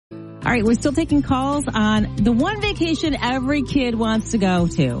All right, we're still taking calls on the one vacation every kid wants to go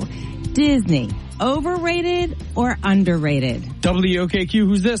to. Disney, overrated or underrated? WOKQ,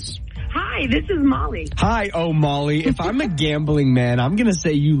 who's this? Hi, this is Molly. Hi, Molly. If I'm a gambling man, I'm going to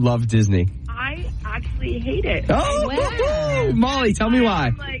say you love Disney. I actually hate it. Oh, wow. Molly, tell me why.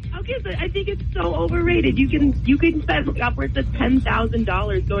 I'm like, okay, but I think it's so overrated. You can spend upwards of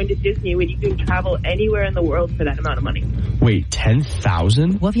 $10,000 going to Disney when you can travel anywhere in the world for that amount of money. Wait,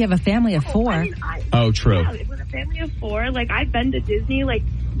 10,000? Well, if you have a family of four. True. Yeah, with a family of four, like I've been to Disney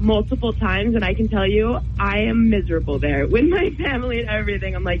multiple times, and I can tell you I am miserable there with my family and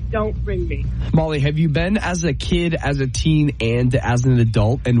everything. I'm like, don't bring me. Molly, have you been as a kid, as a teen, and as an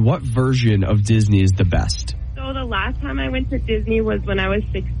adult? And what version of Disney is the best? So the last time I went to Disney was when I was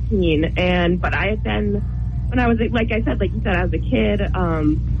 16, but I had been when I was, like you said, I was a kid,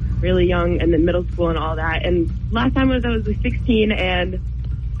 really young, and then middle school and all that. And last time I was 16, and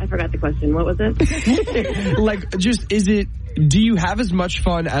I forgot the question. What was it? Do you have as much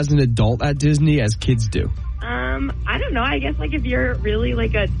fun as an adult at Disney as kids do? I don't know. I guess if you're really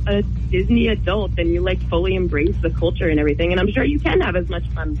a Disney adult, then you fully embrace the culture and everything. And I'm sure you can have as much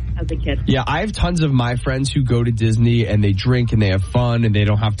fun as a kid. Yeah, I have tons of my friends who go to Disney and they drink and they have fun and they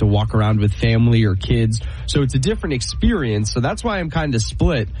don't have to walk around with family or kids. So it's a different experience. So that's why I'm kind of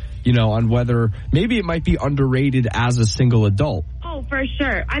split, on whether maybe it might be underrated as a single adult. Oh, for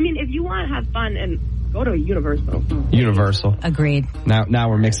sure. I mean, if you want to have fun and go to Universal. Agreed. Now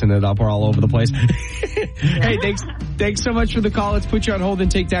we're mixing it up. We're all over the place. Hey, thanks so much for the call. Let's put you on hold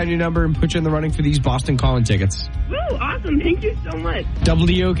and take down your number and put you in the running for these Boston Calling tickets. Woo, awesome. Thank you so much.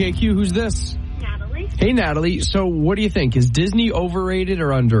 WOKQ, who's this? Natalie. Hey, Natalie. So what do you think? Is Disney overrated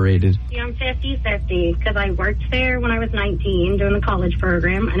or underrated? Yeah, I'm 50-50 because I worked there when I was 19 doing the college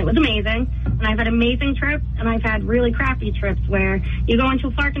program, and it was amazing. And I've had amazing trips, and I've had really crappy trips where you go into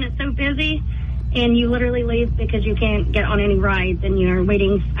a park and it's so busy, and you literally leave because you can't get on any rides, and you're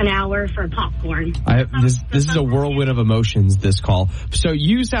waiting an hour for popcorn. This is a whirlwind of emotions, this call. So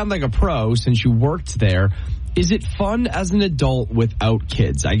you sound like a pro since you worked there. Is it fun as an adult without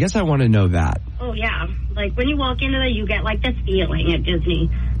kids? I guess I want to know that. Oh, yeah. When you walk into it, you get this feeling at Disney.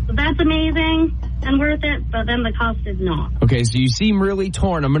 So that's amazing and worth it, but then the cost is not. Okay, so you seem really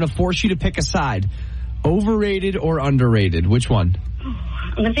torn. I'm going to force you to pick a side. Overrated or underrated? Which one?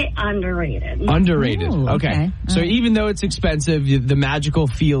 I'm going to say underrated. Underrated. Ooh, okay. So even though it's expensive, the magical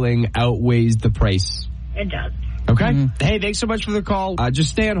feeling outweighs the price. It does. Okay. Mm-hmm. Hey, thanks so much for the call. Just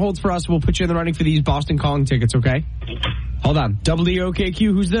stay on hold for us. We'll put you in the running for these Boston Calling tickets, okay? Hold on. WOKQ,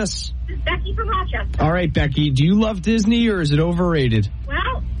 who's this? This is Becky from Rochester. All right, Becky. Do you love Disney or is it overrated?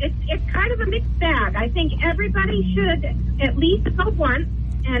 Well, it's kind of a mixed bag. I think everybody should at least go once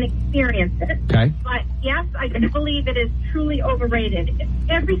and experience it. Okay. But yes, I do believe it is truly overrated.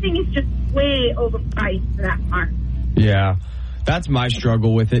 Everything is just way overpriced for that park. Yeah. That's my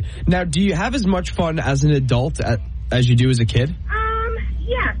struggle with it. Now, do you have as much fun as an adult as you do as a kid?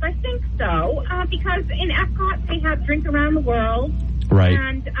 Yes, I think so. Because in Epcot, they have Drink Around the World. Right.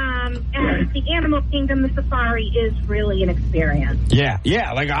 And the Animal Kingdom, the safari is really an experience. Yeah.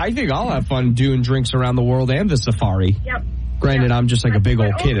 I think I'll have fun doing Drinks Around the World and the safari. Yep. Granted, I'm just a big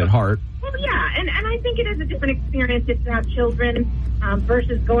old kid at heart. Well, yeah, and I think it is a different experience if you have children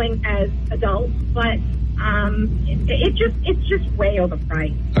versus going as adults. But it's just way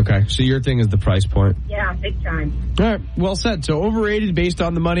overpriced. Okay, so your thing is the price point. Yeah, big time. All right, well said. So overrated based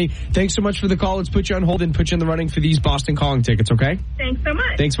on the money. Thanks so much for the call. Let's put you on hold and put you in the running for these Boston Calling tickets, okay? Thanks so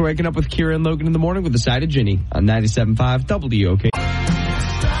much. Thanks for waking up with Kira and Logan in the morning with the side of Ginny on 97.5 WOKQ.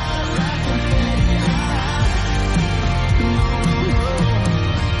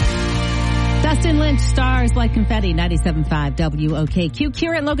 Dustin Lynch, Stars Like Confetti, 97.5 WOKQ.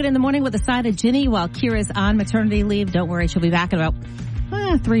 Kira and Logan in the morning with a side of Ginny while Kira's on maternity leave. Don't worry, she'll be back in about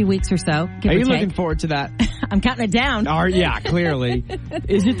 3 weeks or so. Are you looking forward to that? I'm counting it down. Yeah, clearly.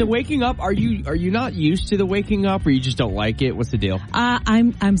 Is it the waking up? Are you not used to the waking up, or you just don't like it? What's the deal?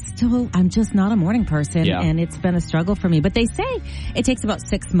 I'm just not a morning person, and it's been a struggle for me. But they say it takes about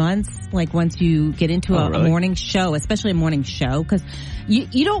 6 months, once you get into a morning show, especially a morning show, because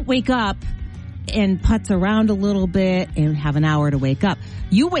you don't wake up and putz around a little bit and have an hour to wake up.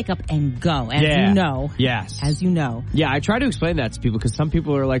 You wake up and go, as you know. Yes. As you know. Yeah, I try to explain that to people because some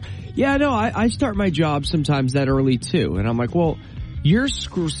people are like, I start my job sometimes that early too. And I'm like, well, you're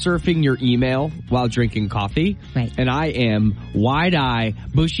surfing your email while drinking coffee. Right. And I am wide-eye,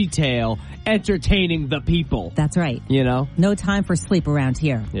 bushy-tail, entertaining the people. That's right. You know? No time for sleep around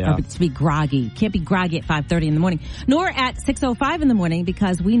here. Yeah. Or to be groggy. Can't be groggy at 5:30 in the morning. Nor at 6:05 in the morning,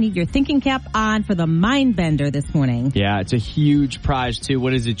 because we need your thinking cap on for the Mind Bender this morning. Yeah, it's a huge prize, too.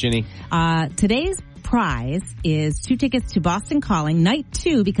 What is it, Ginny? Today's prize is 2 tickets to Boston Calling, night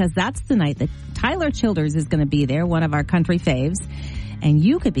 2, because that's the night that Tyler Childers is going to be there, one of our country faves. And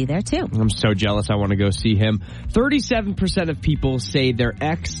you could be there, too. I'm so jealous. I want to go see him. 37% of people say their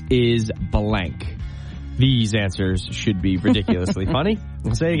ex is blank. These answers should be ridiculously funny.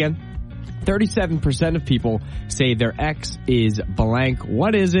 I'll say it again. 37% of people say their ex is blank.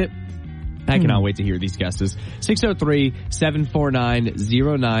 What is it? I cannot wait to hear these guesses.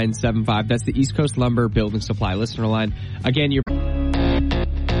 603-749-0975. That's the East Coast Lumber Building Supply listener line. Again, you're...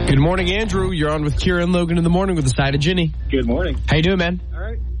 Good morning, Andrew. You're on with Kira and Logan in the morning with the side of Ginny. Good morning. How you doing, man? All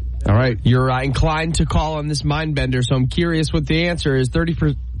right. You're inclined to call on this mind bender, so I'm curious what the answer is.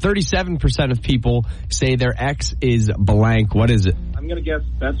 37% of people say their ex is blank. What is it? I'm going to guess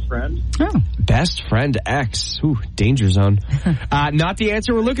best friend. Oh. Best friend ex. Ooh, danger zone. Not the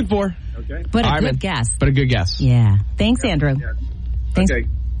answer we're looking for. Okay. But a good guess. But a good guess. Yeah. Thanks, Andrew. Yeah. Thanks. Okay.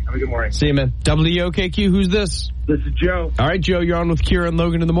 Have a good morning. See you, man. WOKQ, who's this? This is Joe. All right, Joe, you're on with Kira and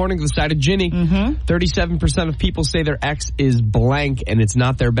Logan in the morning with the side of Ginny. 37% of people say their ex is blank, and it's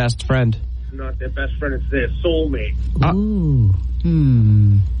not their best friend. Not their best friend, it's their soulmate. Ooh.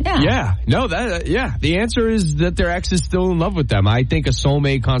 Yeah. Yeah. No, yeah. The answer is that their ex is still in love with them. I think a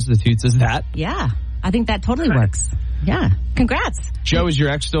soulmate constitutes as that. Yeah. I think that totally works. Yeah. Congrats. Joe, is your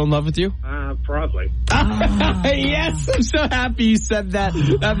ex still in love with you? Probably. Yes, I'm so happy you said that.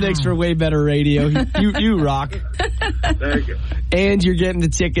 That makes for way better radio. You rock. Thank you. And you're getting the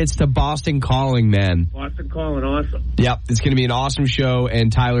tickets to Boston Calling, man. Boston Calling, awesome. Yep, it's going to be an awesome show, and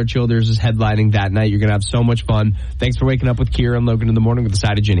Tyler Childers is headlining that night. You're going to have so much fun. Thanks for waking up with Kira and Logan in the morning with the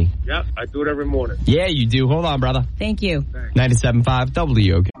side of Ginny. Yep, I do it every morning. Yeah, you do. Hold on, brother. Thank you. 97.5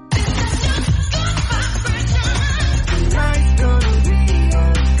 WOKQ.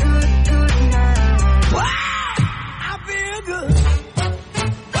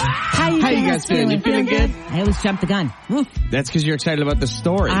 How you guys feeling? You feeling good? I always jump the gun. Oof. That's because you're excited about the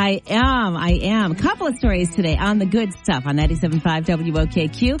story. I am. A couple of stories today on the good stuff on 97.5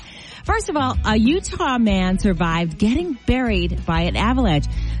 WOKQ. First of all, a Utah man survived getting buried by an avalanche.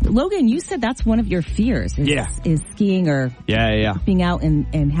 Logan, you said that's one of your fears. Is skiing or being out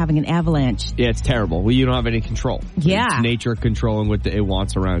and having an avalanche. Yeah, it's terrible. Well, you don't have any control. Yeah. It's nature controlling what it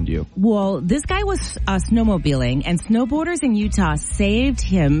wants around you. Well, this guy was snowmobiling, and snowboarders in Utah saved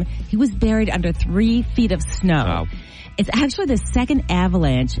him. He was buried under 3 feet of snow. Wow. It's actually the second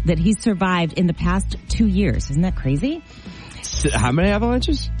avalanche that he survived in the past 2 years. Isn't that crazy? How many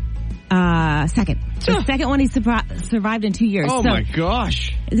avalanches? Second. The second one he survived in 2 years. Oh, so my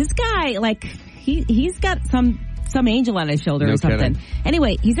gosh. This guy, he's got some angel on his shoulder or something. Kidding.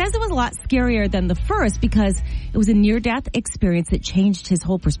 Anyway, he says it was a lot scarier than the first because it was a near-death experience that changed his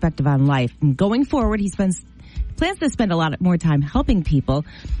whole perspective on life. And going forward, he plans to spend a lot more time helping people,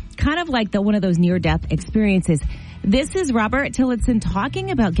 kind of like one of those near-death experiences. This is Robert Tillotson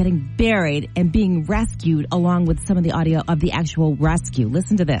talking about getting buried and being rescued, along with some of the audio of the actual rescue.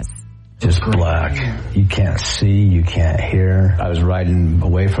 Listen to this. Just black. You can't see, you can't hear. I was riding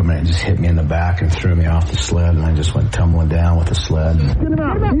away from it and it just hit me in the back and threw me off the sled, and I just went tumbling down with the sled. Get him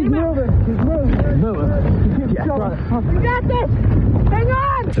out. He's moving. He's moving. You got this. Hang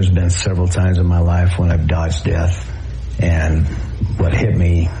on. There's been several times in my life when I've dodged death, and what hit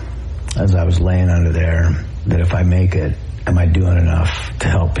me as I was laying under there, that if I make it, am I doing enough to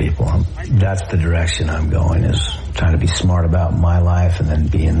help people? That's the direction I'm going, is trying to be smart about my life and then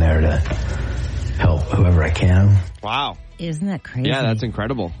being there to help whoever I can. Wow. Isn't that crazy? Yeah, that's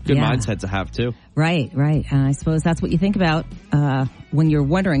incredible. Good mindset to have, too. Right. And I suppose that's what you think about when you're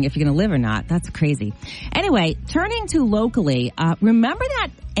wondering if you're going to live or not. That's crazy. Anyway, turning to locally, remember that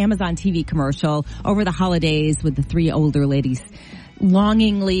Amazon TV commercial over the holidays with the 3 older ladies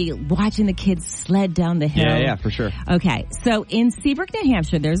longingly watching the kids sled down the hill? Yeah, for sure. Okay, so in Seabrook, New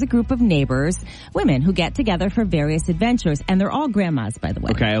Hampshire, there's a group of neighbors, women, who get together for various adventures, and they're all grandmas, by the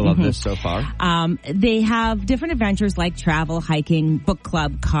way. Okay, I love this so far. They have different adventures like travel, hiking, book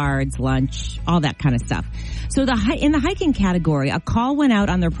club, cards, lunch, all that kind of stuff. So in the hiking category, a call went out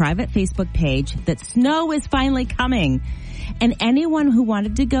on their private Facebook page that snow is finally coming. And anyone who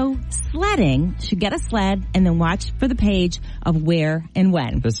wanted to go sledding should get a sled and then watch for the page of where and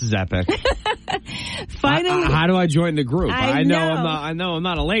when. This is epic. Finally, how do I join the group? I know I'm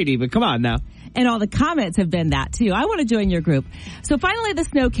not a lady, but come on now. And all the comments have been that too. I want to join your group. So finally the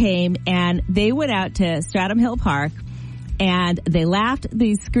snow came and they went out to Stratham Hill Park and they laughed,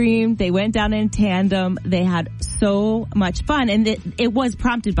 they screamed, they went down in tandem. They had so much fun. And it was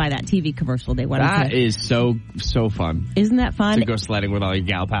prompted by that TV commercial they wanted That is so fun. Isn't that fun? To go sledding with all your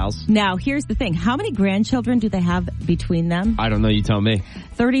gal pals. Now, here's the thing. How many grandchildren do they have between them? I don't know. You tell me.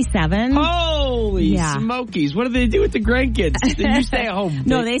 37. Holy smokies. What do they do with the grandkids? You stay at home.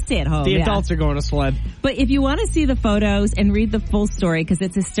 No, they stay at home. The adults are going to sled. But if you want to see the photos and read the full story, because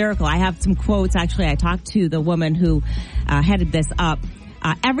it's hysterical, I have some quotes. Actually, I talked to the woman who headed this up.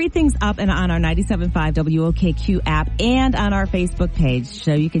 Everything's up and on our 97.5 WOKQ app and on our Facebook page,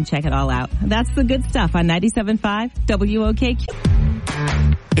 so you can check it all out. That's the good stuff on 97.5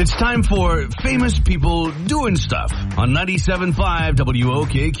 WOKQ. It's time for Famous People Doing Stuff on 97.5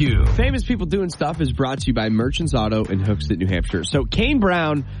 WOKQ. Famous People Doing Stuff is brought to you by Merchants Auto in Hooksett, New Hampshire. So Kane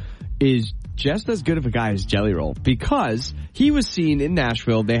Brown is just as good of a guy as Jelly Roll because he was seen in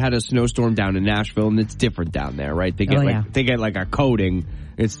Nashville. They had a snowstorm down in Nashville, and it's different down there, right? They get like a coating.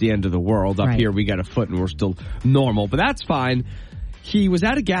 It's the end of the world. Up here, we got a foot, and we're still normal, but that's fine. He was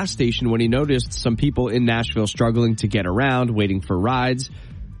at a gas station when he noticed some people in Nashville struggling to get around, waiting for rides.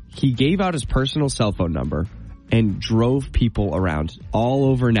 He gave out his personal cell phone number and drove people around all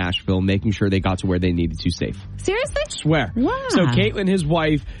over Nashville, making sure they got to where they needed to safe. Seriously? Swear. Wow. So Caitlin, his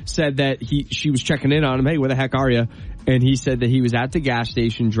wife, said that she was checking in on him. Hey, where the heck are you? And he said that he was at the gas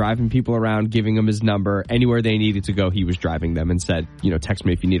station driving people around, giving them his number. Anywhere they needed to go, he was driving them and said, text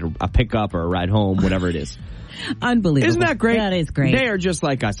me if you need a pickup or a ride home, whatever it is. Unbelievable. Isn't that great? That is great. They are just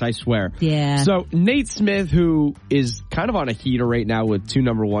like us, I swear. Yeah. So Nate Smith, who is kind of on a heater right now with 2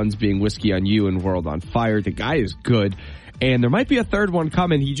 number ones being Whiskey on You and World on Fire. The guy is good. And there might be a third one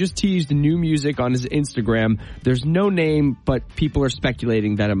coming. He just teased new music on his Instagram. There's no name, but people are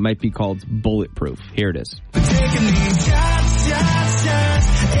speculating that it might be called Bulletproof. Here it is. Taking these shots,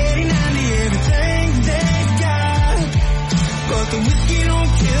 80, 90, everything they got. But the whiskey don't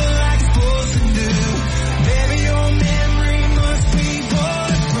kill like it's supposed to do. Baby, your memory must be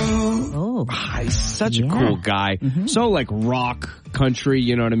bulletproof. Oh. He's such a cool guy. Mm-hmm. So like rock, country,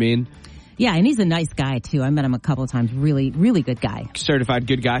 you know what I mean? Yeah, and he's a nice guy, too. I met him a couple of times. Really, really good guy. Certified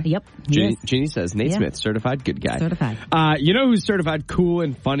good guy? Yep. Jeannie says, Nate Smith, certified good guy. Certified. You know who's certified cool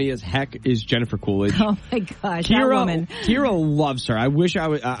and funny as heck is Jennifer Coolidge. Oh, my gosh, that woman. Kira loves her. I wish I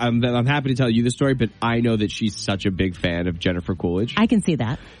was, I'm happy to tell you the story, but I know that she's such a big fan of Jennifer Coolidge. I can see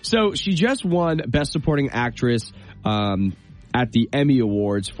that. So she just won Best Supporting Actress at the Emmy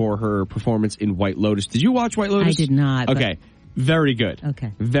Awards for her performance in White Lotus. Did you watch White Lotus? I did not. Okay. Very good.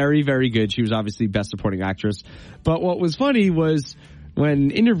 Okay. Very, very good. She was obviously Best Supporting Actress. But what was funny was when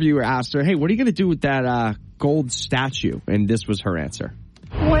an interviewer asked her, hey, what are you going to do with that gold statue? And this was her answer.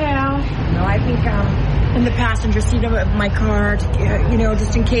 Well, no, I think in the passenger seat of my car,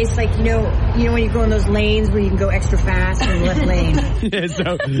 just in case, when you go in those lanes where you can go extra fast in the left lane. Yeah,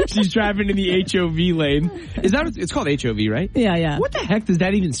 so she's driving in the HOV lane. Is that it's called HOV, right? Yeah. What the heck does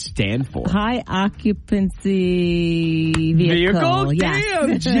that even stand for? High occupancy vehicle. Yes.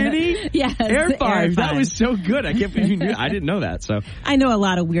 Damn, Jenny. Yes. Air 5. That was so good. I can't believe you knew. I didn't know that. So I know a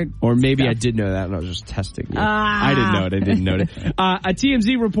lot of weird. Or maybe stuff. I did know that, and I was just testing you. I didn't know it. A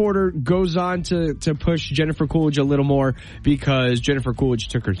TMZ reporter goes on to push Jennifer Coolidge a little more because Jennifer Coolidge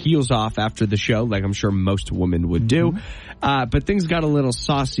took her heels off after the show, like I'm sure most women would do. But things got a little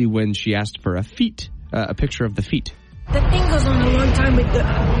saucy when she asked for a picture of the feet. The thing goes on a long time with the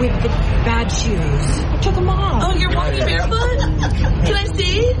bad shoes. I took them off. Oh, you're walking barefoot? Can I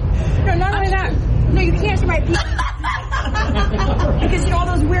see? No, not only that. No, you can't see my feet. Because all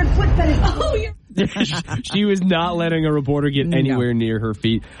those weird foot fetishes. Oh, you're... She was not letting a reporter get anywhere near her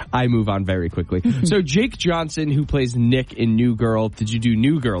feet. I move on very quickly. So Jake Johnson, who plays Nick in New Girl, did you do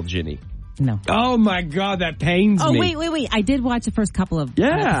New Girl, Ginny? No. Oh my God, that pains me. Oh, wait. I did watch the first couple of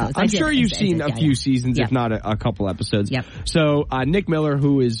episodes. I'm sure you've seen a few seasons, if not a couple episodes. Yep. So Nick Miller,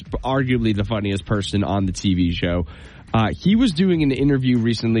 who is arguably the funniest person on the TV show, he was doing an interview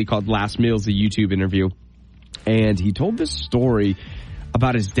recently called Last Meals, a YouTube interview, and he told this story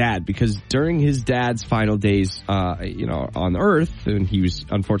about his dad, because during his dad's final days, on Earth, and he was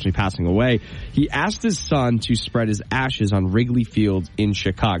unfortunately passing away, he asked his son to spread his ashes on Wrigley Field in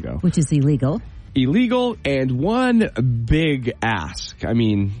Chicago. Which is illegal. Illegal, and one big ask. I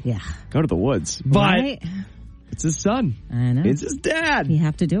mean, go to the woods. But It's his son. I know. It's his dad. You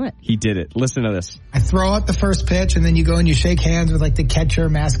have to do it. He did it. Listen to this. I throw out the first pitch, and then you go and you shake hands with like the catcher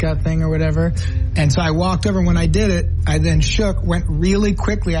mascot thing or whatever. And so I walked over, and when I did it, I then shook, went really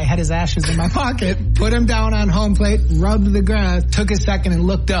quickly. I had his ashes in my pocket, put him down on home plate, rubbed the grass, took a second and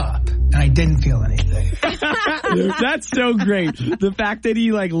looked up. And I didn't feel anything. That's so great. The fact that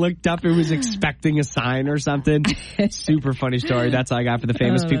he like looked up and was expecting a sign or something. Super funny story. That's all I got for the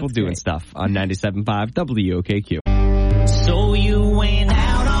famous people doing stuff on 97.5 WOKQ. So you went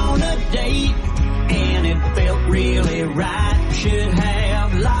out on a date and it felt really right. Should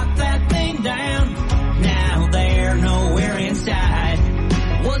have locked that thing down. Now they're nowhere inside.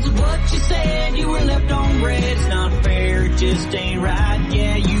 Was it what you said? You were left on red. It's not fair. It just ain't right.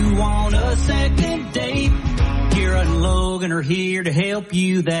 Yeah, you want a second date. Kira and Logan are here to help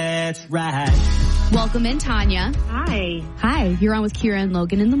you. That's right. Welcome in, Tanya. Hi. Hi, you're on with Kira and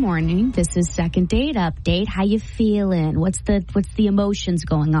Logan in the morning. This is second date update. How you feeling? What's the emotions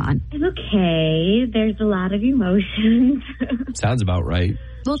going on? I'm okay. There's a lot of emotions. Sounds about right.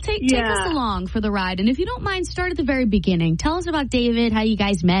 Well, take us along for the ride. And if you don't mind, start at the very beginning. Tell us about David, how you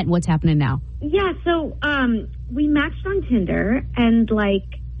guys met, and what's happening now. Yeah, so we matched on Tinder, and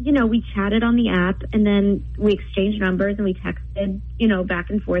we chatted on the app, and then we exchanged numbers, and we texted, back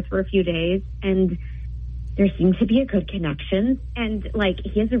and forth for a few days, and there seemed to be a good connection. And,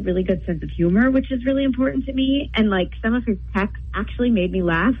 he has a really good sense of humor, which is really important to me. And, some of his texts actually made me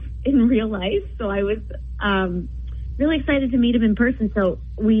laugh in real life. So I was really excited to meet him in person. So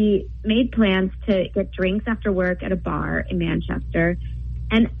we made plans to get drinks after work at a bar in Manchester.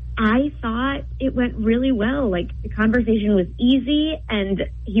 And I thought it went really well. The conversation was easy, and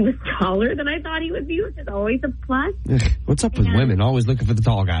he was taller than I thought he would be, which is always a plus. What's up with women? Always looking for the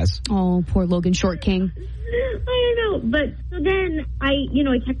tall guys. Oh, poor Logan Short King. I don't know. But so then I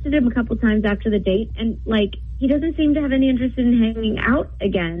texted him a couple times after the date, and he doesn't seem to have any interest in hanging out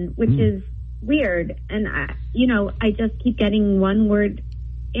again, which is weird. And I just keep getting one-word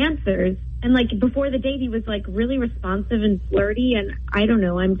answers. And before the date, he was really responsive and flirty, and I don't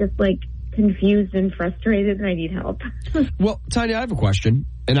know. I'm just confused and frustrated, and I need help. Well, Tanya, I have a question,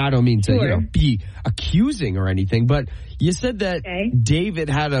 and I don't mean to be accusing or anything, but you said that David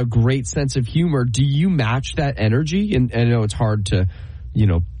had a great sense of humor. Do you match that energy? And I know it's hard to,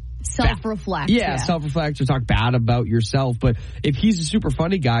 self-reflect. Yeah, self-reflect or talk bad about yourself. But if he's a super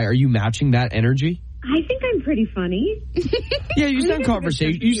funny guy, are you matching that energy? I think I'm pretty funny. Yeah, you sound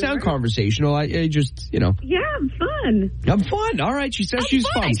conversational. You sound conversational. I just, Yeah, I'm fun. I'm fun. All right. She says she's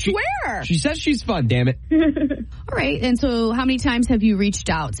fun. I swear. She says she's fun. Damn it. All right. And so, how many times have you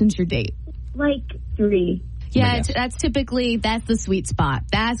reached out since your date? 3. Yeah, that's the sweet spot.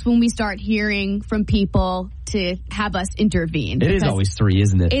 That's when we start hearing from people to have us intervene. It is always 3,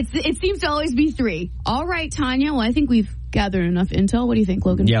 isn't it? It seems to always be 3. All right, Tanya. Well, I think we've gathered enough intel. What do you think,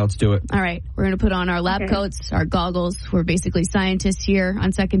 Logan? Yeah, let's do it. All right. We're going to put on our lab coats, our goggles. We're basically scientists here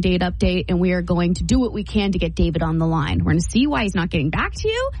on Second Date Update, and we are going to do what we can to get David on the line. We're going to see why he's not getting back to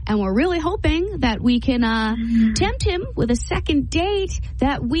you, and we're really hoping that we can tempt him with a second date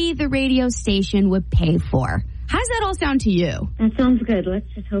that we, the radio station, would pay for. How does that all sound to you? That sounds good. Let's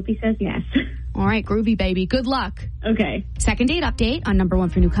just hope he says yes. All right, groovy, baby. Good luck. Okay. Second Date Update on number 1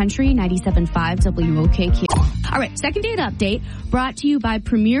 for New Country, 97.5 WOKQ. All right, Second Date Update brought to you by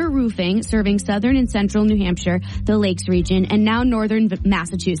Premier Roofing, serving southern and central New Hampshire, the Lakes region, and now northern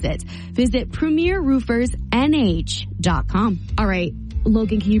Massachusetts. Visit premierroofersnh.com. All right,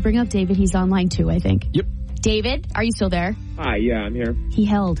 Logan, can you bring up David? He's online too, I think. Yep. David, are you still there? Hi, yeah, I'm here. He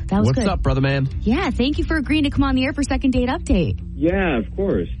held. That was good. What's up, brother man? Yeah, thank you for agreeing to come on the air for Second Date Update. Yeah, of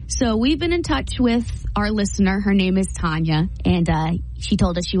course. So we've been in touch with our listener. Her name is Tanya, and she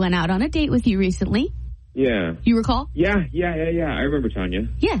told us she went out on a date with you recently. Yeah. You recall? Yeah. I remember Tanya.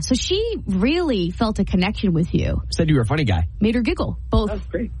 Yeah, so she really felt a connection with you. Said you were a funny guy. Made her giggle, both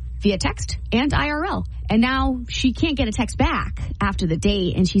great. via text and IRL. And now she can't get a text back after the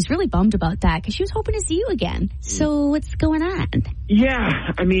date, and she's really bummed about that because she was hoping to see you again. So what's going on?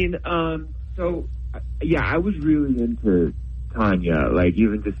 Yeah, I mean, I was really into Tanya.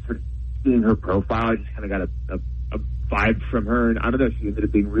 Even just sort of seeing her profile, I just kind of got a vibe from her. And I don't know, she ended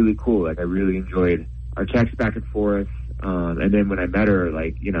up being really cool. I really enjoyed our text back and forth. And then when I met her, it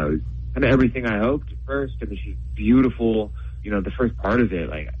was kind of everything I hoped at first. I mean, she's beautiful. The first part of it,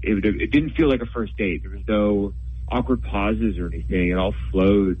 it didn't feel like a first date. There was no awkward pauses or anything. It all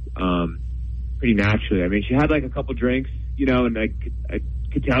flowed pretty naturally. I mean, she had a couple drinks, and I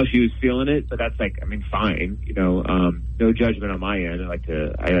could tell she was feeling it. But that's fine. No judgment on my end. I like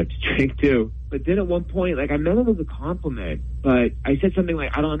to drink too. But then at one point, I meant it as a compliment. But I said something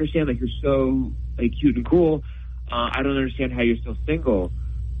I don't understand. You're so cute and cool. I don't understand how you're still single.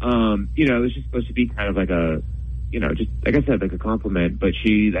 You know, it was just supposed to be kind of like a, you know, just like I said, like a compliment, but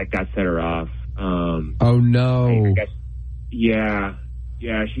she like got set her off. Oh no. I guess, yeah,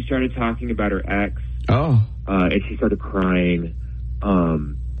 she started talking about her ex. Oh. And she started crying.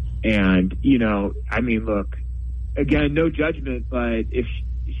 And, you know, I mean, look, again, no judgment, but if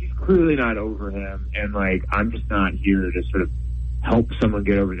she's clearly not over him, and, like, I'm just not here to sort of help someone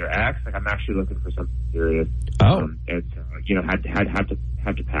get over their ex. Like, I'm actually looking for something serious. Oh. And, you know, have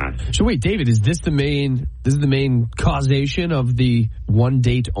to pass. So wait, David, is this the main causation of the one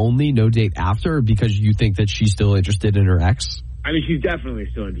date only, no date after, because you think that she's still interested in her ex? I mean, she's definitely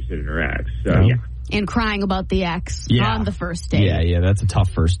still interested in her ex, so, yeah. And crying about the ex on the first date. Yeah, that's a tough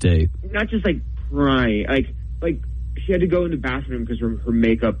first date. Not just like crying, like she had to go in the bathroom because her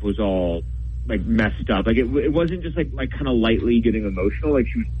makeup was all like messed up. Like it wasn't just like kind of lightly getting emotional. Like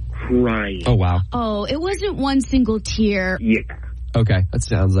she was crying. Oh wow. Oh, it wasn't one single tear. Yeah. Okay, that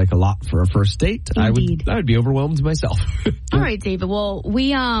sounds like a lot for a first date. Indeed. I would be overwhelmed myself. All right, David. Well,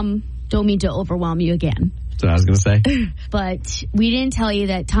 we don't mean to overwhelm you again. That's what I was going to say. But we didn't tell you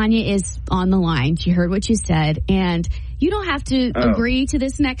that Tanya is on the line. She heard what you said, and you don't have to agree to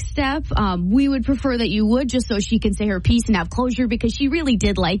this next step. We would prefer that you would, just so she can say her piece and have closure, because she really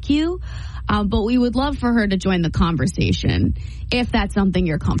did like you. But we would love for her to join the conversation if that's something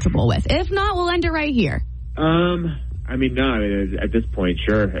you're comfortable with. If not, we'll end it right here. I mean, no. I mean, at this point,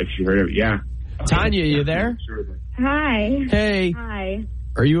 sure. If she heard it, yeah. Tanya, you there? Hi. Hey. Hi.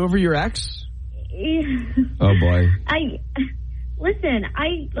 Are you over your ex? Oh boy. I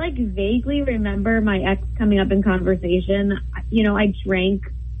like vaguely remember my ex coming up in conversation. You know, I drank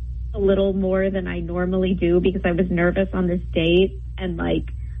a little more than I normally do because I was nervous on this date, and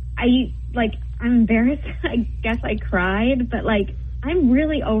I'm embarrassed. I guess I cried, but I'm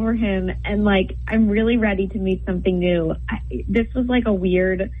really over him, and I'm really ready to meet something new. This was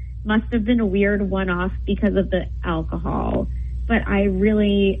must have been a weird one-off because of the alcohol, but I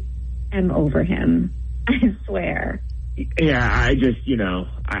really am over him. I swear. Yeah, I just,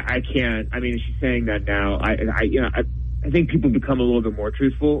 I can't. I mean, she's saying that now. I think people become a little bit more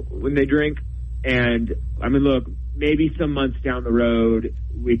truthful when they drink. And I mean, look, maybe some months down the road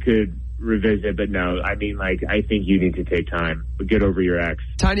we could revisit, but no, I mean, I think you need to take time. But get over your ex.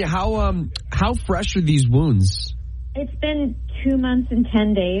 Tanya, how fresh are these wounds? It's been 2 months and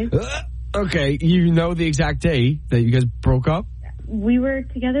 10 days. Okay, you know the exact day that you guys broke up? We were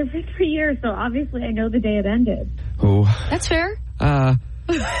together for 3 years, so obviously I know the day it ended. Oh. That's fair.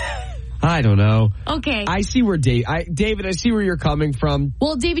 I don't know. Okay. I see where David, I see where you're coming from.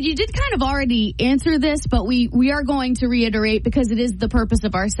 Well, David, you did kind of already answer this, but we are going to reiterate because it is the purpose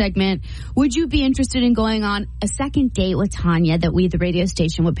of our segment. Would you be interested in going on a second date with Tanya that we, the radio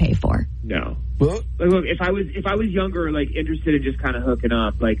station, would pay for? No. Look, if I was younger, interested in just kind of hooking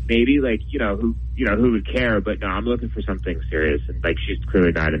up, maybe, who would care? But no, I'm looking for something serious, and she's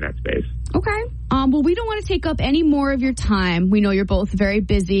clearly not in that space. Okay. Well, we don't want to take up any more of your time. We know you're both very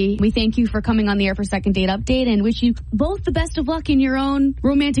busy. We thank you for coming on the air for Second Date Update and wish you both the best of luck in your own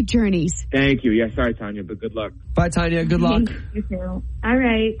romantic journeys. Thank you. Yeah, sorry, Tanya, but good luck. Bye, Tanya. Good luck. You too. All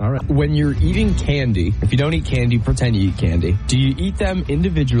right. When you're eating candy, if you don't eat candy, pretend you eat candy. Do you eat them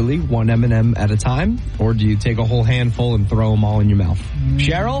individually, one M&M at a time, or do you take a whole handful and throw them all in your mouth?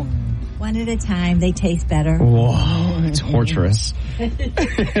 Cheryl? One at a time. They taste better. Whoa, torturous.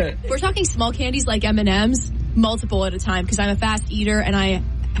 We're talking small candies like M&Ms, multiple at a time, because I'm a fast eater and I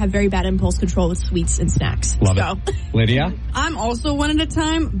have very bad impulse control with sweets and snacks. Love it. Lydia? I'm also one at a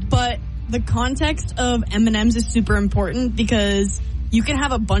time, but the context of M&Ms is super important because you can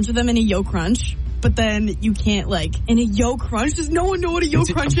have a bunch of them in a Yo Crunch, but then you can't, in a Yo Crunch. Does no one know what a Yo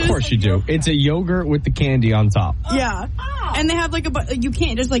Crunch is? Of course you do. It's a yogurt with the candy on top. Yeah. And they have, you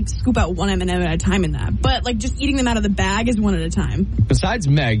can't just, scoop out one M&M at a time in that. But, just eating them out of the bag is one at a time. Besides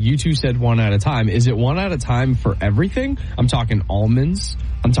Meg, you two said one at a time. Is it one at a time for everything? I'm talking almonds.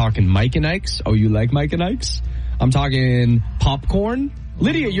 I'm talking Mike and Ike's. Oh, you like Mike and Ike's? I'm talking popcorn.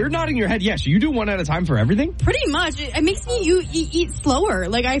 Lydia, you're nodding your head. Yes, you do one at a time for everything? Pretty much. It makes me eat slower.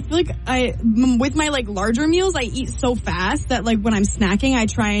 I feel with my, larger meals, I eat so fast that, when I'm snacking, I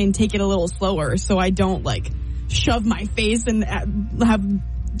try and take it a little slower so I don't, shove my face and have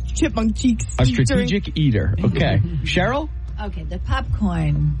chipmunk cheeks. A strategic eater. Okay. Cheryl? Okay, the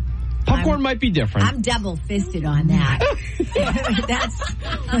popcorn. Popcorn might be different. I'm double-fisted on that.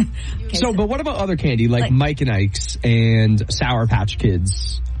 But what about other candy, like Mike and Ike's and Sour Patch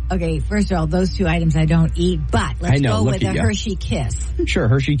Kids? Okay, first of all, those two items I don't eat, but let's go with a Hershey Kiss. Sure,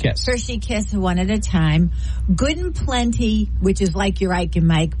 Hershey Kiss. Hershey Kiss, one at a time. Good and Plenty, which is like your Ike and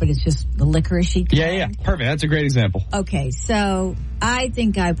Mike, but it's just the licoricey kind. Yeah. Perfect. That's a great example. Okay, so I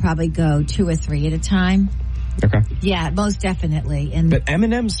think I'd probably go 2 or 3 at a time. Okay. Yeah, most definitely. But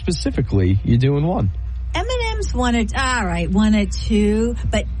M&M's specifically, you're doing one. M&M's all right, 1 or 2.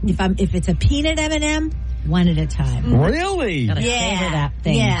 But if it's a peanut M&M, 1 at a time. Really? Gotta savor that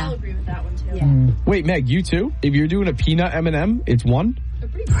thing. Yeah. I'll agree with that one too. Yeah. Wait, Meg, you too? If you're doing a peanut M&M, it's 1?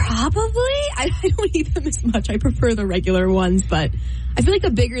 Probably. I don't eat them as much. I prefer the regular ones, but I feel like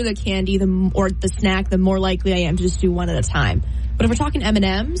the bigger the candy, or the snack, the more likely I am to just do 1 at a time. But if we're talking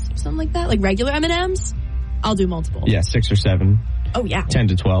M&Ms, something like that, like regular M&Ms, I'll do multiple. Yeah, 6 or 7. Oh yeah. 10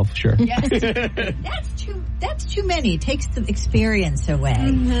 to 12, sure. Yes. That's too many. It takes the experience away.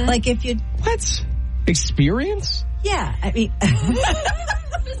 Mm-hmm. Like if you... What? Experience? Yeah, I mean...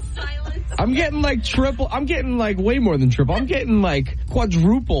 I'm getting like triple. I'm getting like way more than triple. I'm getting like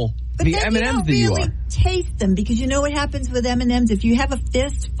quadruple but the then M&Ms you don't that you really are. Taste them, because you know what happens with M&Ms? If you have a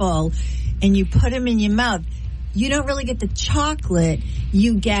fistful and you put them in your mouth, you don't really get the chocolate.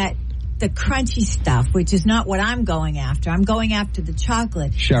 You get the crunchy stuff, which is not what I'm going after. I'm going after the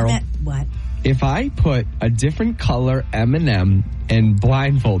chocolate. Cheryl, what? If I put a different color M&M and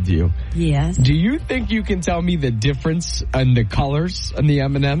blindfold you, yes, do you think you can tell me the difference in the colors in the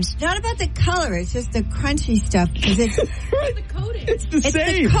M&Ms? Not about the color. It's just the crunchy stuff. Because it's the coating. It's the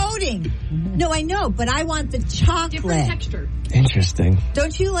same. It's the coating. No, I know, but I want the chocolate. Different texture. Interesting.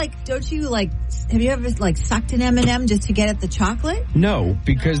 Don't you like, have you ever like sucked an M&M just to get at the chocolate? No,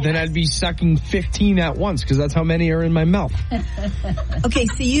 because then I'd be sucking 15 at once, because that's how many are in my mouth. Okay,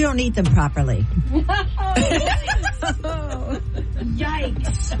 so you don't eat them properly.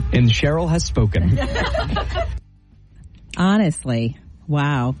 Yikes. And Cheryl has spoken. Honestly,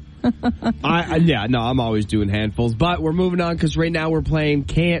 wow. I'm always doing handfuls. But we're moving on, because right now we're playing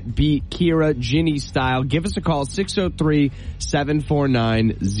Can't Beat Kira Ginny style. Give us a call,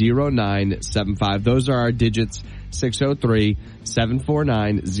 603-749-0975. Those are our digits,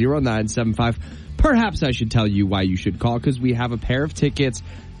 603-749-0975. Perhaps I should tell you why you should call, because we have a pair of tickets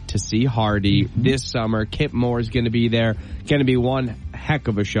to see Hardy this summer. Kip Moore is going to be there. Going to be one heck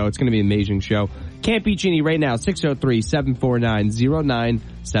of a show. It's going to be an amazing show. Can't Beat Ginny right now,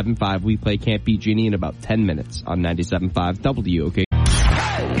 603-749-0975. We play Can't Beat Ginny in about 10 minutes on 97.5 WOKQ.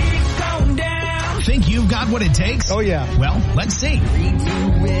 Think you've got what it takes? Oh, yeah. Well, let's see. 3, 2,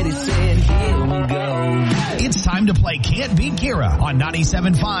 ready, set, here we go. It's time to play Can't Beat Kira on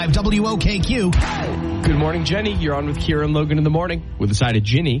 97.5 WOKQ. Good morning, Jenny. You're on with Kira and Logan in the morning with a side of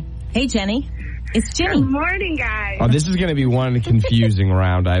Ginny. Hey, Jenny. It's Ginny. Good morning, guys. Oh, this is going to be one confusing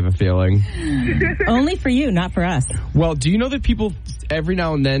round, I have a feeling. Only for you, not for us. Well, do you know that people every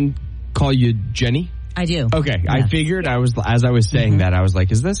now and then call you Jenny? I do. Okay, Yeah. I figured as I was saying that, I was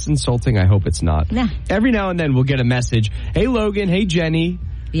like, is this insulting? I hope it's not. Nah. Every now and then we'll get a message. Hey, Logan. Hey, Jenny.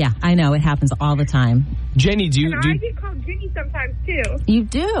 Yeah, I know. It happens all the time. Jenny, I get called Ginny sometimes, too. You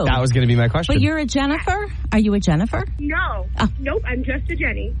do. That was going to be my question. But you're a Jennifer? Are you a Jennifer? No. Oh. Nope, I'm just a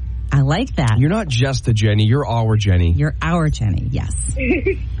Jenny. I like that. You're not just a Jenny. You're our Jenny. You're our Jenny, yes.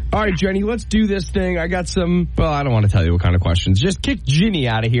 All right, Jenny, let's do this thing. I got some, well, I don't want to tell you what kind of questions. Just kick Ginny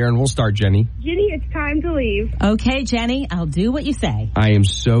out of here and we'll start, Jenny. Ginny, it's time to leave. Okay, Jenny, I'll do what you say. I am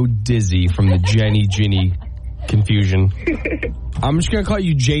so dizzy from the Ginny confusion. I'm just going to call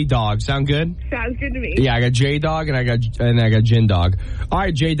you J-Dog. Sound good? Sounds good to me. Yeah, I got J-Dog and I got Gin Dog. All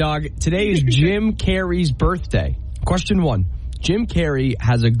right, J-Dog, today is Jim Carrey's birthday. Question 1. Jim Carrey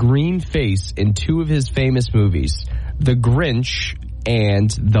has a green face in 2 of his famous movies, The Grinch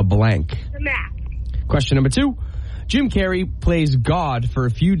and The Blank. The Mac. Question number 2. Jim Carrey plays God for a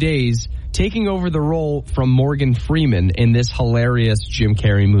few days, taking over the role from Morgan Freeman in this hilarious Jim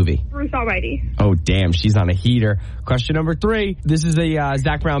Carrey movie. Bruce Almighty. Oh, damn, she's on a heater. Question number 3. This is a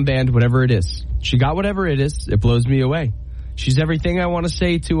Zac Brown band, Whatever It Is. She got whatever it is. It blows me away. She's everything I want to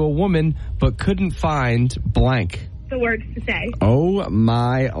say to a woman, but couldn't find blank. The words to say. Oh,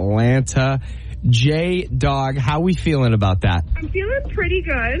 my Lanta. J-Dog, how we feeling about that? I'm feeling pretty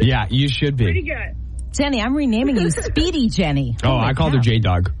good. Yeah, you should be. Pretty good. Jenny, I'm renaming you Speedy Jenny. Oh, I called her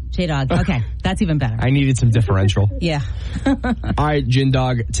J-Dog. J-Dog. Okay, that's even better. I needed some differential. Yeah. All right, Gin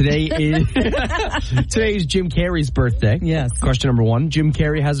Dog. Today is Jim Carrey's birthday. Yes. Question number 1. Jim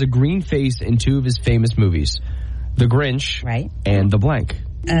Carrey has a green face in 2 of his famous movies, The Grinch right. and The Blank.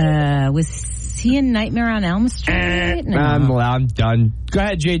 With Was he in Nightmare on Elm Street? No. I'm done. Go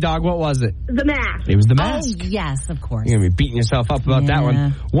ahead, J-Dog. What was it? The Mask. It was The Mask. Oh, yes, of course. You're going to be beating yourself up about that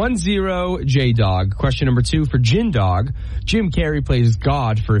one. 1-0, J-Dog. Question number 2 for Gin Dog. Jim Carrey plays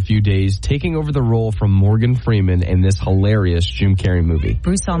God for a few days, taking over the role from Morgan Freeman in this hilarious Jim Carrey movie.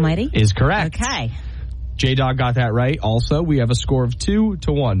 Bruce Almighty? Is correct. Okay. J-Dog got that right. Also, we have a score of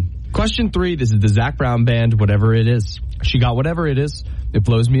 2-1. Question 3, this is the Zac Brown Band, Whatever It Is. She got whatever it is. It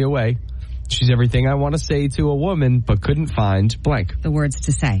blows me away. She's everything I want to say to a woman, but couldn't find blank. The words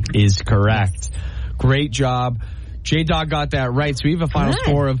to say. Is correct. Yes. Great job. J-Dog got that right. So we have a final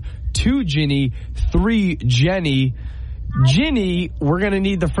score of 2 Ginny, 3 Jenny. Ginny, we're going to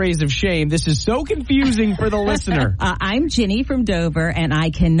need the phrase of shame. This is so confusing for the listener. I'm Ginny from Dover, and I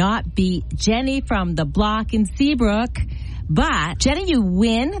cannot beat Jenny from the block in Seabrook. But, Jenny, you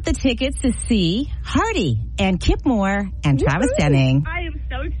win the tickets to see Hardy and Kip Moore and Travis Denning. I am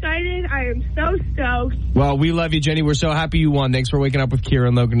so excited. I am so stoked. Well, we love you, Jenny. We're so happy you won. Thanks for waking up with Kira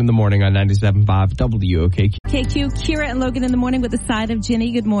and Logan in the morning on 97.5 WOKQ. KQ, Kira and Logan in the morning with the side of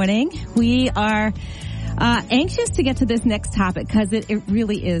Ginny. Good morning. We are anxious to get to this next topic because it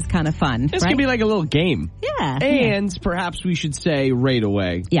really is kind of fun. This could be like a little game. Yeah. And perhaps we should say right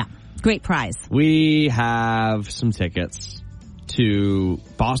away. Yeah. Great prize. We have some tickets to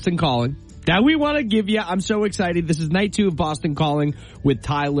Boston Calling that we want to give you. I'm so excited. This is night 2 of Boston Calling with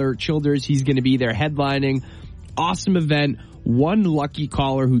Tyler Childers. He's going to be there headlining. Awesome event. One lucky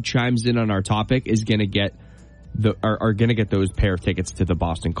caller who chimes in on our topic is going to get those pair of tickets to the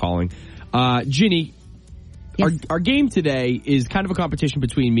Boston Calling. Ginny, yes. Our game today is kind of a competition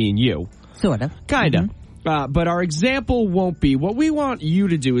between me and you. Sort of. Kind of. But our example won't be. What we want you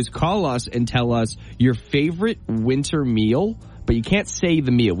to do is call us and tell us your favorite winter meal, but you can't say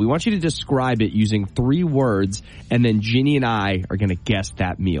the meal. We want you to describe it using 3 words, and then Ginny and I are going to guess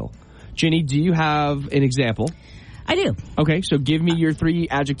that meal. Ginny, do you have an example? I do. Okay, so give me your 3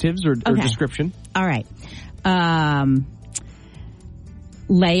 adjectives or description. All right.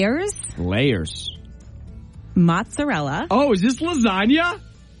 Layers. Layers. Mozzarella. Oh, is this lasagna?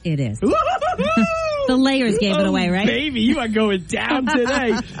 It is. The layers gave it away, right? Baby, you are going down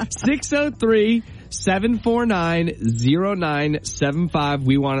today. 603-749-0975.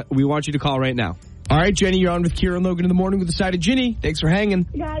 We want you to call right now. All right, Jenny, you're on with Kira and Logan in the morning with the side of Ginny. Thanks for hanging.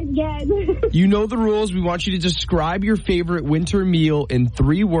 You know the rules. We want you to describe your favorite winter meal in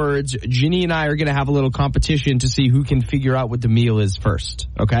 3 words. Ginny and I are going to have a little competition to see who can figure out what the meal is first.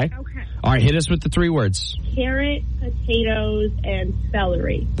 Okay? Okay. All right, hit us with the 3 words. Carrot, potatoes, and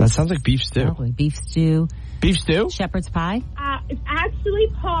celery. That sounds like beef stew. Probably beef stew. Beef stew? Shepherd's pie? It's actually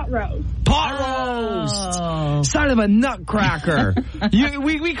pot roast. Pot roast! Son of a nutcracker.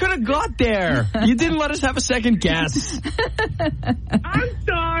 We could have got there. You didn't let us have a second guess. I'm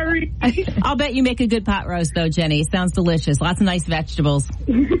sorry. I'll bet you make a good pot roast, though, Jenny. Sounds delicious. Lots of nice vegetables.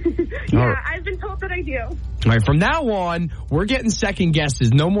 Yeah, I've been told that I do. All right, from now on, we're getting second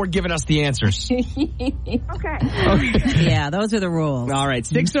guesses. No more giving us the answers. Okay. Yeah, those are the rules. All right,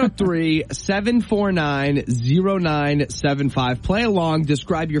 603-749-0975. Play along.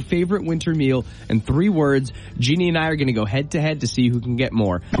 Describe your favorite winter meal in 3 words. Jeannie and I are going to go head-to-head to see who can get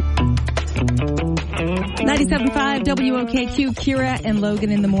more. 97.5 WOKQ, Kira and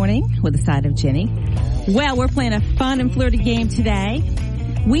Logan in the morning with the side of Ginny. Well, we're playing a fun and flirty game today.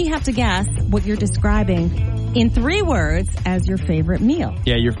 We have to guess what you're describing in 3 words as your favorite meal.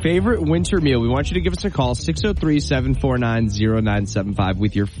 Yeah, your favorite winter meal. We want you to give us a call, 603-749-0975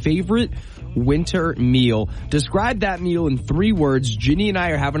 with your favorite winter meal. Describe that meal in 3 words. Ginny and I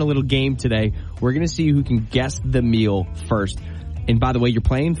are having a little game today. We're going to see who can guess the meal first. And by the way, you're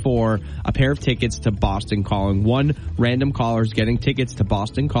playing for a pair of tickets to Boston Calling. 1 random caller is getting tickets to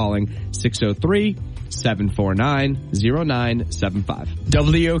Boston Calling, 603-749-0975.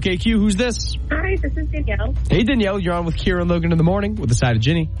 WOKQ, who's this? Hi, this is Danielle. Hey, Danielle, you're on with Kira and Logan in the morning with the side of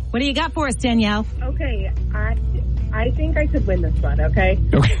Ginny. What do you got for us, Danielle? Okay, I think I could win this one, okay?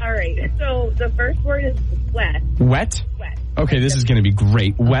 Okay. All right, so the first word is wet. Wet? Wet. Okay, this is going to be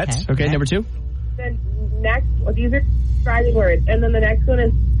great. Wet. Okay, number 2? The next, these are describing words, and then the next one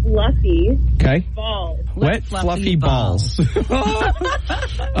is fluffy. Okay. Balls. Wet, fluffy balls.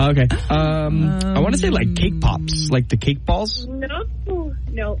 Okay. I want to say like cake pops, like the cake balls. No.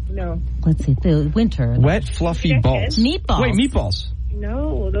 Let's see, the winter. Wet, fluffy balls. Meatballs. Wait, meatballs.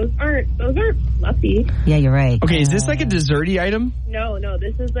 No, those aren't fluffy. Yeah, you're right. Okay, is this like a desserty item? No,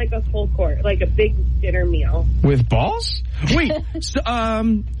 this is like a full course, like a big dinner meal. With balls? Wait,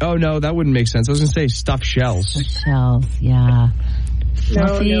 oh no, that wouldn't make sense. I was going to say stuffed shells. Shells, yeah.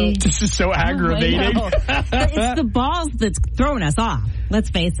 Fluffy. No. This is so aggravating. It's the balls that's throwing us off. Let's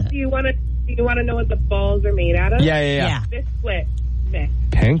face it. Do you want to Do you want to know what the balls are made out of? Yeah. Biscuit mix.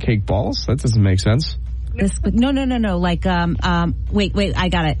 Pancake balls? That doesn't make sense. No. Like, wait, I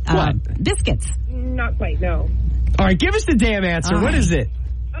got it. What? Biscuits. Not quite, no. All right, give us the damn answer. What is it?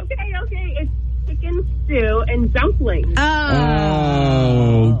 Okay. It's chicken stew and dumplings.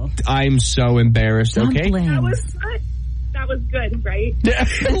 Oh, I'm so embarrassed. Dumplings. Okay. That was good, right?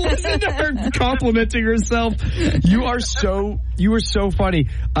 Listen to her complimenting herself. You are so funny.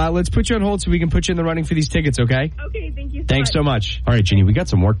 Let's put you on hold so we can put you in the running for these tickets, okay? Okay, thank you so Thanks so much. All right, Jeannie, we got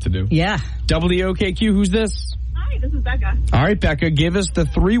some work to do. Yeah. WOKQ, who's this? Hi, this is Becca. All right, Becca, give us the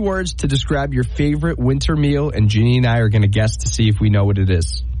 3 words to describe your favorite winter meal, and Jeannie and I are going to guess to see if we know what it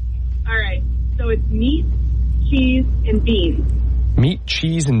is. All right, so it's meat, cheese, and beans. Meat,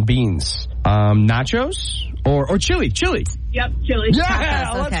 cheese, and beans. Nachos? Or chili? Yep, chili. Yeah,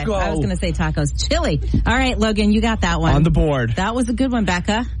 Tacos. let's Okay. go. I was going to say tacos. Chili. All right, Logan, you got that one. On the board. That was a good one,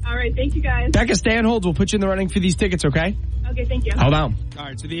 Becca. All right, thank you guys. Becca, stay on hold. We'll put you in the running for these tickets, okay? Okay, thank you. Hold on. All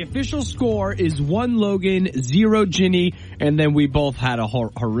right, so the official score is 1 Logan, 0 Ginny, and then we both had a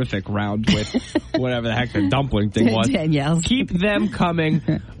horrific round with whatever the heck the dumpling thing was. Danielle. Keep them coming.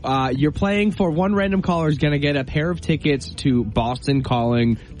 You're playing for one random caller is going to get a pair of tickets to Boston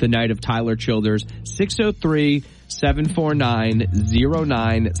Calling the night of Tyler Childers,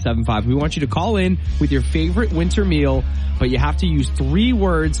 603-749-0975. We want you to call in with your favorite winter meal, but you have to use 3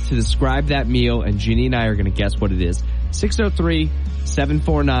 words to describe that meal, and Ginny and I are going to guess what it is.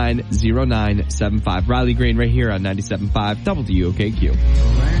 603-749-0975. Riley Green right here on 97.5 WOKQ.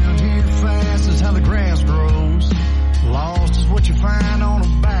 Around here fast is how the grass grows. Lost is what you find on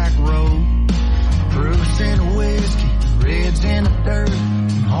a back road. Proofs in the whiskey, reds in the dirt.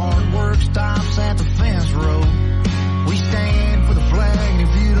 And hard work stops at the fence road. We stand for the flag, and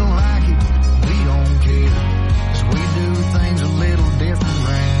if you don't like it, we don't care. 'Cause we do things a little different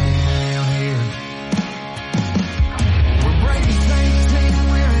around here. We're breaking things,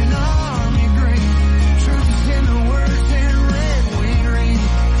 wearing army green. Truth is in the words in red we read.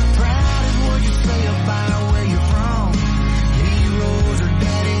 Proud is what you say about where you're from. Heroes are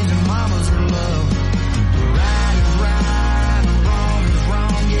daddies and mamas are love. Right is right and wrong is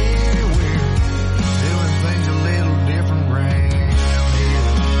wrong. Yeah, we're doing things a little different round here.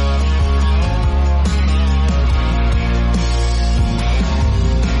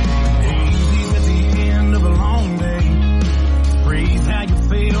 Easy at the end of a long day. Freeze how you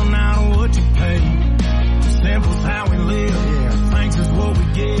feel, not what you pay. Simple's how we live. Yeah, thanks is what we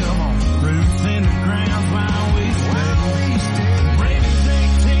give. Roots in the ground while we stay. Raven's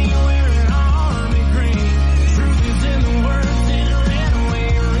 18, wearing army green. Truth is in the words in red we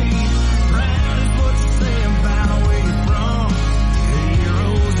read. Proud is what you say about where you're from.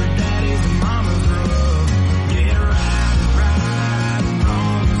 Heroes are daddies and mamas are love. Yeah, right is right and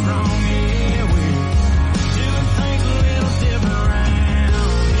wrong is wrong. Yeah, we're doing things a little different around here.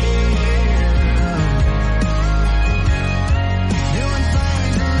 Doing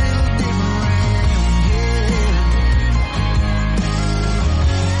things a little different around here.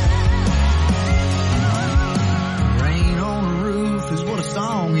 Rain on the roof is what a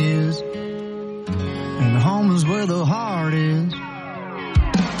song is, and home is where the heart is.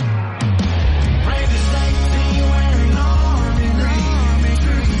 Raven's 18, wearing army green.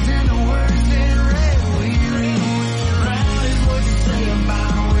 Truth in the words in red we read. Proud is what you say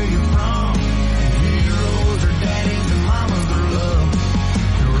about where you're from. Heroes are daddies and mamas are love.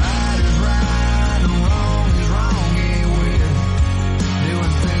 Right is right and wrong is wrong. Yeah, we're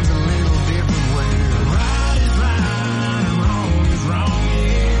doing things a little different way. Right is right and wrong is wrong.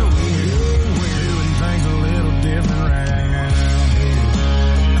 Yeah, we're doing things a little different right here.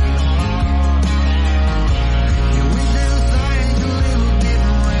 Yeah, we do things a little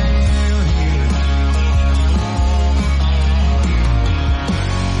different around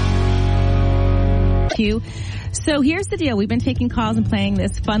here. So here's the deal. We've been taking calls and playing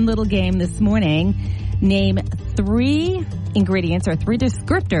this fun little game this morning. Name 3 ingredients or 3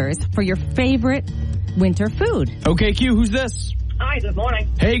 descriptors for your favorite winter food. Okay, Q, who's this? Hi, good morning.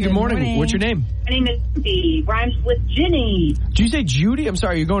 Hey, good morning. What's your name? My name is Judy. Rhymes with Ginny. Did you say Judy? I'm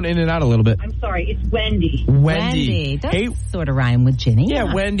sorry, you're going in and out a little bit. I'm sorry, it's Wendy. Wendy. Does Hey, sort of rhyme with Ginny.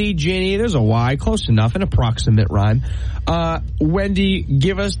 yeah, Wendy, Ginny, there's a Y, close enough, an approximate rhyme. Wendy,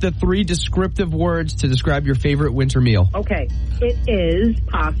 give us the 3 descriptive words to describe your favorite winter meal. Okay, it is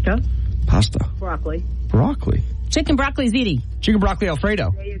pasta, Pasta. broccoli. Broccoli. Chicken broccoli ziti. Chicken broccoli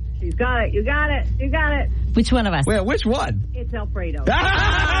Alfredo. You got it, you got it, you got it. Which one of us? Wait, which one? It's Alfredo.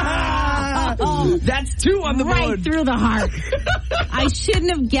 Ah! That's 2 on the board. Right through the heart. I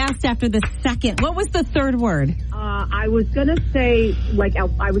shouldn't have guessed after the second. What was the third word? I was gonna say a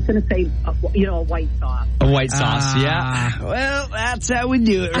white sauce. A white sauce, yeah. Well, that's how we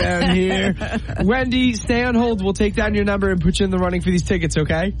do it around here. Wendy, stay on hold. We'll take down your number and put you in the running for these tickets,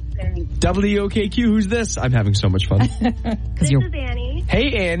 okay? Thanks. WOKQ, who's this? I'm having so much fun. This is Annie.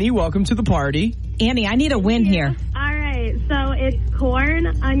 Hey, Annie, welcome to the party. Annie, I need a win here. All right, so it's corn,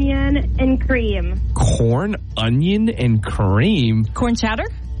 onion, and cream. Corn, onion, and cream. Corn chowder?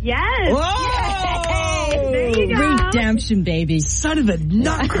 Yes. Whoa! There you go. Redemption, baby. Son of a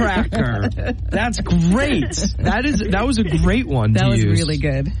nutcracker. That's great. That was a great one That to was use. really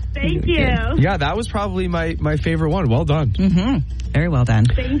good. Thank you. Yeah, that was probably my favorite one. Well done. Mm-hmm. Very well done.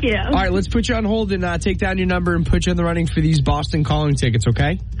 Thank you. All right, let's put you on hold and take down your number and put you in the running for these Boston Calling tickets,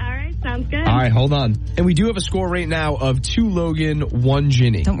 okay? All right, sounds good. All right, hold on. And we do have a score right now of 2 Logan, 1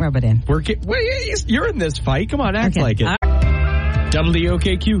 Ginny. Don't rub it in. You're in this fight. Come on, act like it.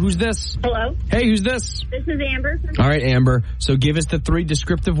 WOKQ, who's this? Hello. Hey, who's this? This is Amber. All right, Amber. So give us the 3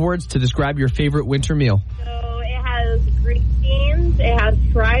 descriptive words to describe your favorite winter meal. So it has green beans, it has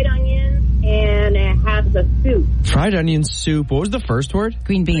fried onions, and it has a soup. Fried onion soup. What was the first word?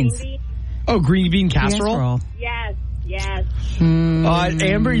 Green beans. Oh, green bean casserole? Yes, yes.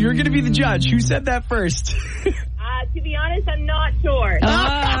 Amber, you're going to be the judge. Who said that first? To be honest, I'm not sure. Come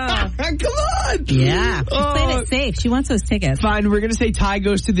on! Yeah. She's playing it safe. She wants those tickets. Fine, we're going to say tie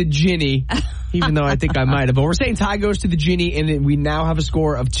goes to the Ginny, even though I think I might have. But we're saying tie goes to the Ginny, and we now have a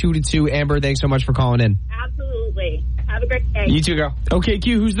score of 2-2. Amber, thanks so much for calling in. Absolutely. Have a great day. You too, girl. Okay,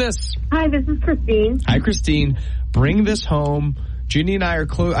 Q, who's this? Hi, this is Christine. Hi, Christine. Bring this home. Ginny and I are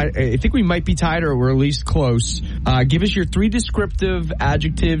close. I think we might be tied, or we're at least close. Give us your 3 descriptive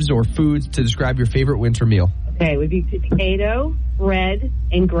adjectives or foods to describe your favorite winter meal. Okay, it would be potato, bread,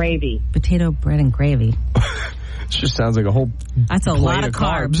 and gravy. Potato, bread, and gravy. This just sounds like a whole That's a lot of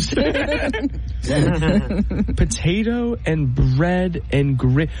carbs. Potato and bread and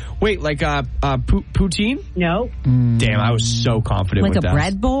gravy. Wait, like poutine? No. Damn, I was so confident like with that. Like a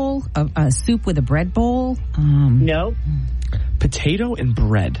bread bowl? A soup with a bread bowl? No. Potato and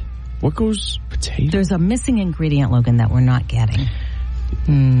bread. What goes potato? There's a missing ingredient, Logan, that we're not getting.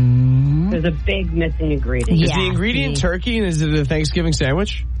 There's a big missing ingredient. Is the ingredient turkey, and is it a Thanksgiving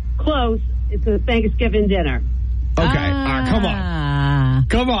sandwich? Close. It's a Thanksgiving dinner. Okay. Come on.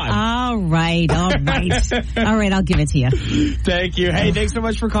 Come on. All right. All right, I'll give it to you. Thank you. Hey, thanks so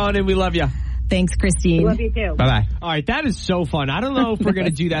much for calling in. We love you. Thanks, Christine. Love you too. Bye-bye. All right, that is so fun. I don't know if we're going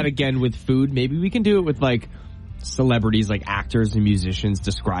to do that again with food. Maybe we can do it with, like, celebrities, like actors and musicians,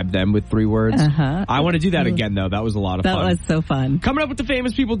 describe them with 3 words. I want to do that again, though. That was a lot of fun. That was so fun. Coming up with the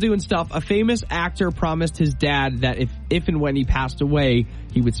famous people doing stuff. A famous actor promised his dad that if and when he passed away,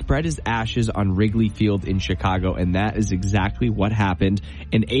 he would spread his ashes on Wrigley Field in Chicago, and that is exactly what happened.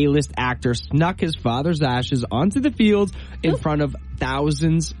 An A-list actor snuck his father's ashes onto the field in front of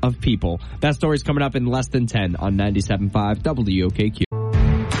thousands of people. That story's coming up in less than 10 on 97.5 WOKQ.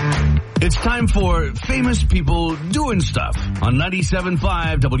 It's time for Famous People Doing Stuff on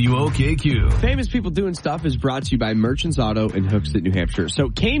 97.5 WOKQ. Famous People Doing Stuff is brought to you by Merchants Auto in Hooksett, New Hampshire. So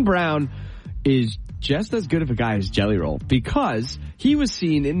Kane Brown is just as good of a guy as Jelly Roll because he was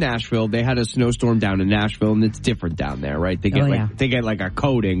seen in Nashville. They had a snowstorm down in Nashville, and it's different down there, right? They get like a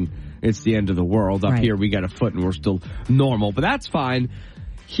coating. It's the end of the world. Up here, we got a foot, and we're still normal, but that's fine.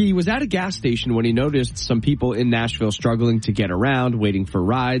 He was at a gas station when he noticed some people in Nashville struggling to get around, waiting for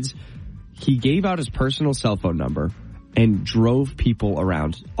rides. He gave out his personal cell phone number and drove people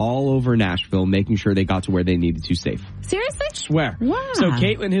around all over Nashville, making sure they got to where they needed to safe. Seriously? Swear. Wow. So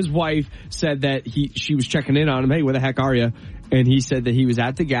Caitlin, his wife, said that she was checking in on him. Hey, where the heck are you? And he said that he was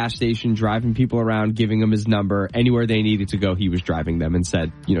at the gas station driving people around, giving them his number. Anywhere they needed to go, he was driving them and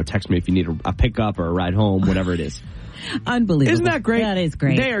said, text me if you need a pickup or a ride home, whatever it is. Unbelievable. Isn't that great? That is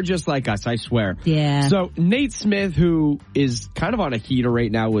great. They are just like us, I swear. Yeah. So Nate Smith, who is kind of on a heater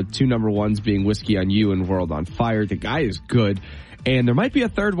right now with 2 number 1s being Whiskey on You and World on Fire. The guy is good. And there might be a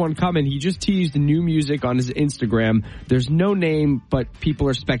third one coming. He just teased new music on his Instagram. There's no name, but people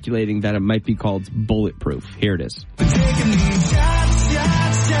are speculating that it might be called Bulletproof. Here it is. Taking these shots,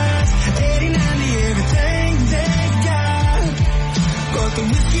 80, 90, everything they got. But the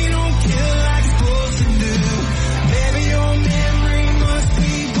whiskey don't kill like it's supposed to do. Baby, your memory must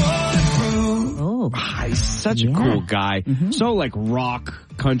be bulletproof. Oh. He's such a cool guy. So like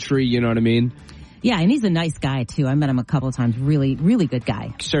rock, country, you know what I mean? Yeah, and he's a nice guy, too. I met him a couple of times. Really, really good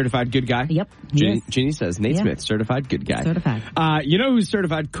guy. Certified good guy? Yep. Ginny says, Nate Smith, certified good guy. Certified. You know who's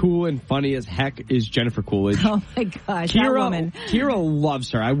certified cool and funny as heck is Jennifer Coolidge. Oh, my gosh, that woman. Kira loves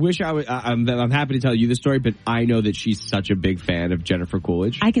her. I wish I would. I'm happy to tell you the story, but I know that she's such a big fan of Jennifer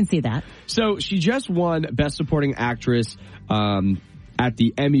Coolidge. I can see that. So she just won Best Supporting Actress at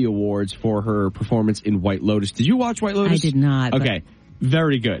the Emmy Awards for her performance in White Lotus. Did you watch White Lotus? I did not. Okay.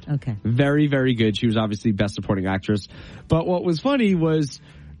 Very good. Okay. Very, very good. She was obviously Best Supporting Actress. But what was funny was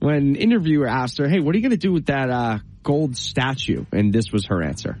when an interviewer asked her, hey, what are you going to do with that gold statue? And this was her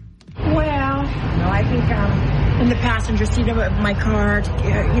answer. Well, no, I think in the passenger seat of my car,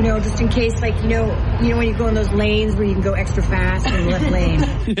 just in case, when you go in those lanes where you can go extra fast in the left lane.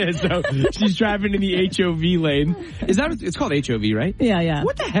 Yeah, so she's driving in the HOV lane. It's called HOV, right? Yeah.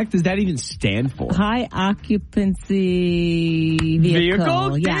 What the heck does that even stand for? High occupancy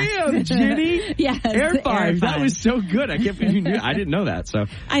vehicle. Yeah. Damn, Ginny. Yes. Air Five. That was so good. I can't believe you knew. I didn't know that. So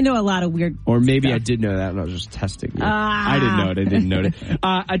I know a lot of weird Or maybe stuff. I did know that and I was just testing you. I didn't know it. I didn't know it.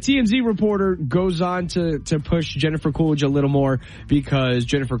 A TMZ reporter goes on to push Jennifer Coolidge a little more because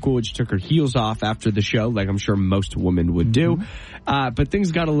Jennifer Coolidge took her heels off after the show, like I'm sure most women would do. But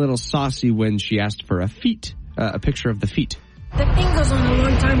things got a little saucy when she asked for a picture of the feet. The thing goes on a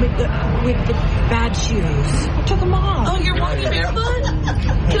long time with the bad shoes. I took them off. Oh, you're walking barefoot?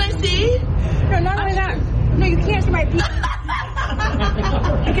 Can I see? No, not only that. No, you can't see my feet.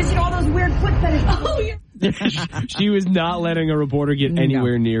 Because all those weird foot fetishes. Oh, you're... She was not letting a reporter get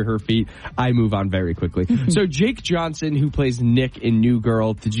anywhere near her feet. I move on very quickly. So Jake Johnson, who plays Nick in New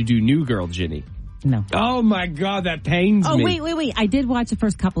Girl, did you do New Girl, Ginny? No. Oh my God, that pains me. Oh, wait. I did watch the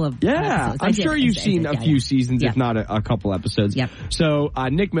first couple of episodes. I'm sure you've seen a few seasons, if not a couple episodes. Yep. So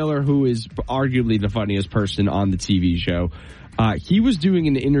Nick Miller, who is arguably the funniest person on the TV show, he was doing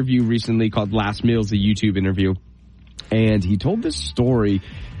an interview recently called Last Meals, a YouTube interview, and he told this story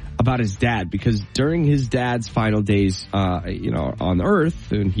about his dad, because during his dad's final days, on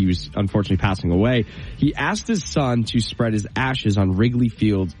Earth, and he was unfortunately passing away, he asked his son to spread his ashes on Wrigley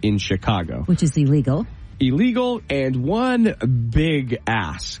Field in Chicago. Which is illegal. Illegal, and one big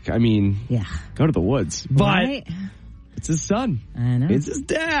ask. I mean, go to the woods. But it's his son. I know. It's his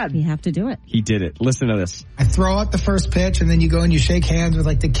dad. You have to do it. He did it. Listen to this. I throw out the first pitch, and then you go and you shake hands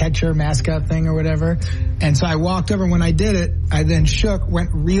with the catcher mascot thing or whatever. And so I walked over. When I did it, I then shook,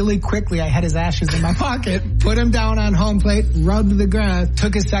 went really quickly. I had his ashes in my pocket, put him down on home plate, rubbed the grass,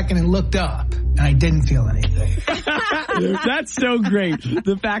 took a second and looked up. And I didn't feel anything. That's so great.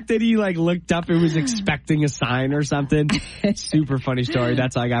 The fact that he looked up and was expecting a sign or something. Super funny story.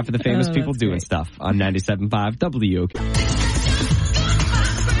 That's all I got for the famous people doing stuff on 97.5 WOKQ.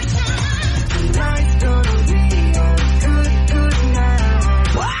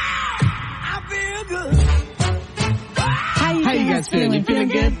 How you guys feeling? You feeling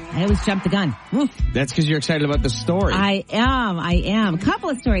good? I always jump the gun. That's because you're excited about the story. I am. A couple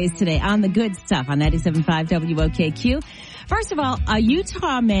of stories today on the good stuff on 97.5 WOKQ. First of all, a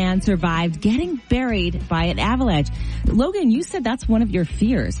Utah man survived getting buried by an avalanche. Logan, you said that's one of your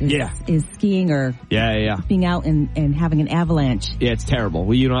fears. Is skiing or being out and having an avalanche. Yeah, it's terrible.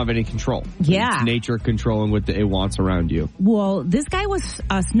 Well, you don't have any control. Yeah. It's nature controlling what it wants around you. Well, this guy was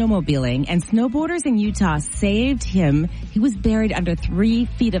snowmobiling, and snowboarders in Utah saved him. He was buried under 3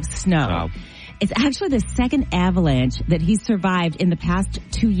 feet of snow. Wow. It's actually the second avalanche that he's survived in the past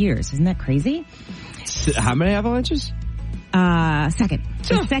 2 years. Isn't that crazy? How many avalanches? Second.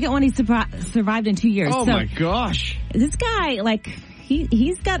 The second one he survived in 2 years. Oh, my gosh. This guy,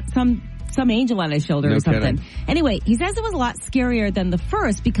 he's got some angel on his shoulder or something. Kidding. Anyway, he says it was a lot scarier than the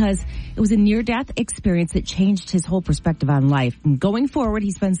first because it was a near-death experience that changed his whole perspective on life. And going forward,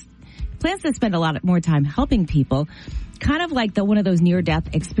 he plans to spend a lot more time helping people, kind of like one of those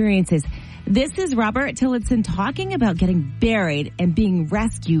near-death experiences. This is Robert Tillotson talking about getting buried and being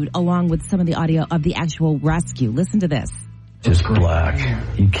rescued, along with some of the audio of the actual rescue. Listen to this. Just black.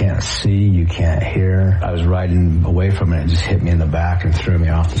 You can't see, you can't hear. I was riding away from it. It just hit me in the back and threw me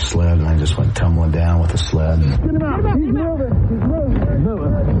off the sled, and I just went tumbling down with the sled. You got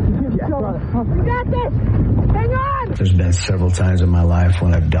this! Hang on! There's been several times in my life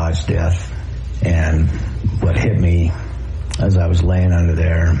when I've dodged death, and what hit me as I was laying under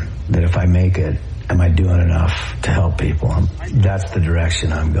there, that if I make it, am I doing enough to help people? That's the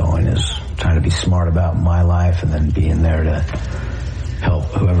direction I'm going, is trying to be smart about my life and then being there to help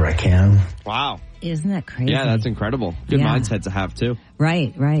whoever I can. Wow. Isn't that crazy? Yeah, that's incredible. Good mindset to have, too.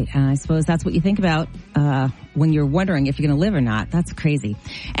 Right. And I suppose that's what you think about when you're wondering if you're going to live or not. That's crazy.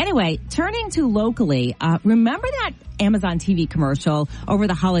 Anyway, turning to locally, remember that Amazon TV commercial over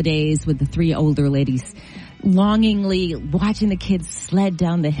the holidays with the 3 older ladies longingly watching the kids sled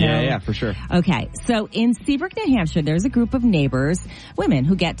down the hill? Yeah, for sure. Okay, so in Seabrook, New Hampshire, there's a group of neighbors, women,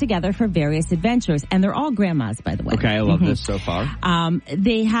 who get together for various adventures, and they're all grandmas, by the way. Okay, I love this so far.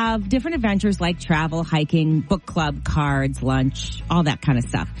 They have different adventures like travel, hiking, book club, cards, lunch, all that kind of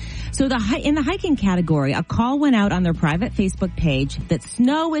stuff. So in the hiking category, a call went out on their private Facebook page that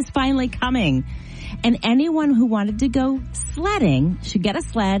snow is finally coming. And anyone who wanted to go sledding should get a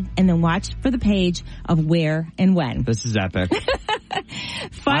sled and then watch for the page of where and when. This is epic.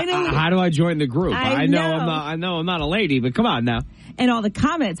 Finally, how do I join the group? I know I'm not a lady, but come on now. And all the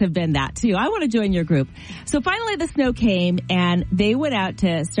comments have been that too. I want to join your group. So finally the snow came and they went out to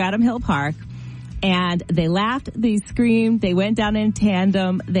Stratham Hill Park. And they laughed, they screamed, they went down in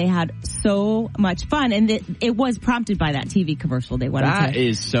tandem. They had so much fun. And it was prompted by that TV commercial they wanted to. That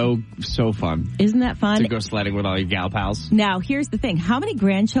is so fun. Isn't that fun? To go sledding with all your gal pals. Now, here's the thing. How many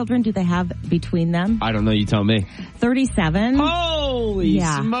grandchildren do they have between them? I don't know. You tell me. 37. Holy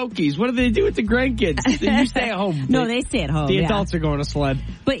smokies. What do they do with the grandkids? You stay at home. No, they stay at home. The adults are going to sled.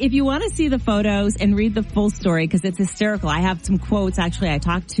 But if you want to see the photos and read the full story, because it's hysterical, I have some quotes. Actually, I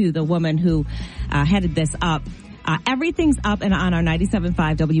talked to the woman who headed this up. Everything's up and on our 97.5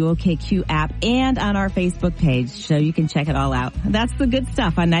 WOKQ app and on our Facebook page, so you can check it all out. That's the good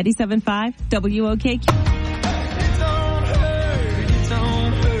stuff on 97.5 WOKQ.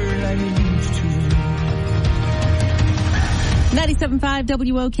 97.5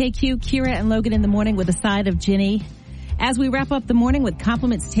 WOKQ, Kira and Logan in the morning with a side of Ginny. As we wrap up the morning with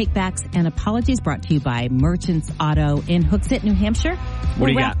compliments, takebacks, and apologies brought to you by Merchants Auto in Hooksett, New Hampshire.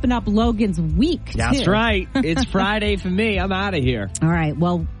 We're wrapping up Logan's week, That's right. It's Friday for me. I'm out of here. All right.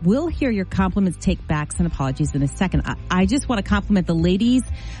 Well, we'll hear your compliments, takebacks, and apologies in a second. I just want to compliment the Ladies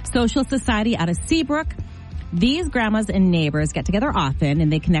Social Society out of Seabrook. These grandmas and neighbors get together often,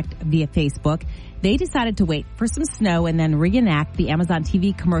 and they connect via Facebook. They decided to wait for some snow and then reenact the Amazon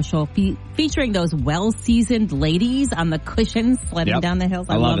TV commercial featuring those well-seasoned ladies on the cushions sledding down the hills.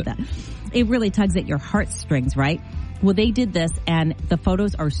 I love that. It really tugs at your heartstrings, right? Well, they did this, and the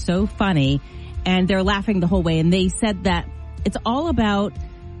photos are so funny, and they're laughing the whole way. And they said that it's all about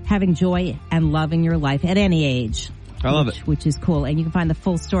having joy and love in your life at any age. I love it. Which is cool. And you can find the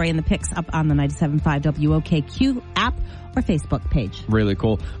full story and the pics up on the 97.5 WOKQ app or Facebook page. Really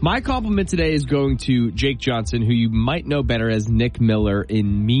cool. My compliment today is going to Jake Johnson, who you might know better as Nick Miller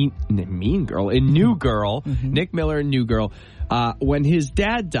in New Girl. Mm-hmm. Nick Miller in New Girl. When his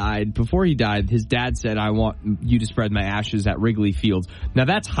dad died, before he died, his dad said, "I want you to spread my ashes at Wrigley Field." Now,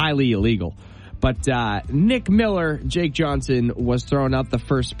 that's highly illegal. But Nick Miller, Jake Johnson, was throwing out the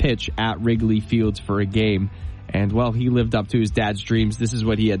first pitch at Wrigley Fields for a game. And, well, he lived up to his dad's dreams. This is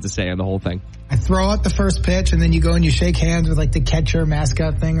what he had to say on the whole thing. I throw out the first pitch, and then you go and you shake hands with, like, the catcher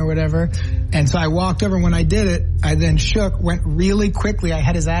mascot thing or whatever. And so I walked over. When I did it, I then shook, went really quickly. I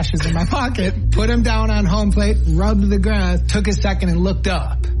had his ashes in my pocket, put him down on home plate, rubbed the grass, took a second and looked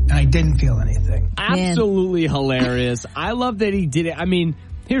up. And I didn't feel anything. Absolutely hilarious. I love that he did it. I mean,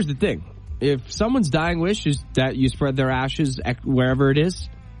 here's the thing. If someone's dying wish is that you spread their ashes wherever it is,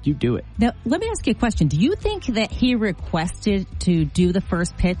 you do it. Now, let me ask you a question. Do you think that he requested to do the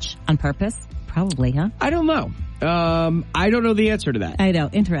first pitch on purpose? Probably, huh? I don't know. I don't know the answer to that. I know.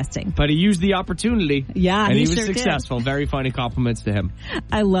 Interesting. But he used the opportunity. Yeah, and he was sure successful. Did. Very funny compliments to him.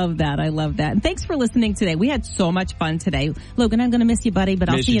 I love that. And thanks for listening today. We had so much fun today. Logan, I'm going to miss you, buddy, but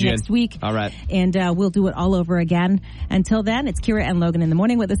I'll see you next week. All right. And we'll do it all over again. Until then, it's Kira and Logan in the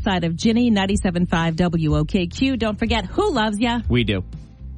morning with a side of Ginny, 97.5 WOKQ. Don't forget, who loves ya? We do.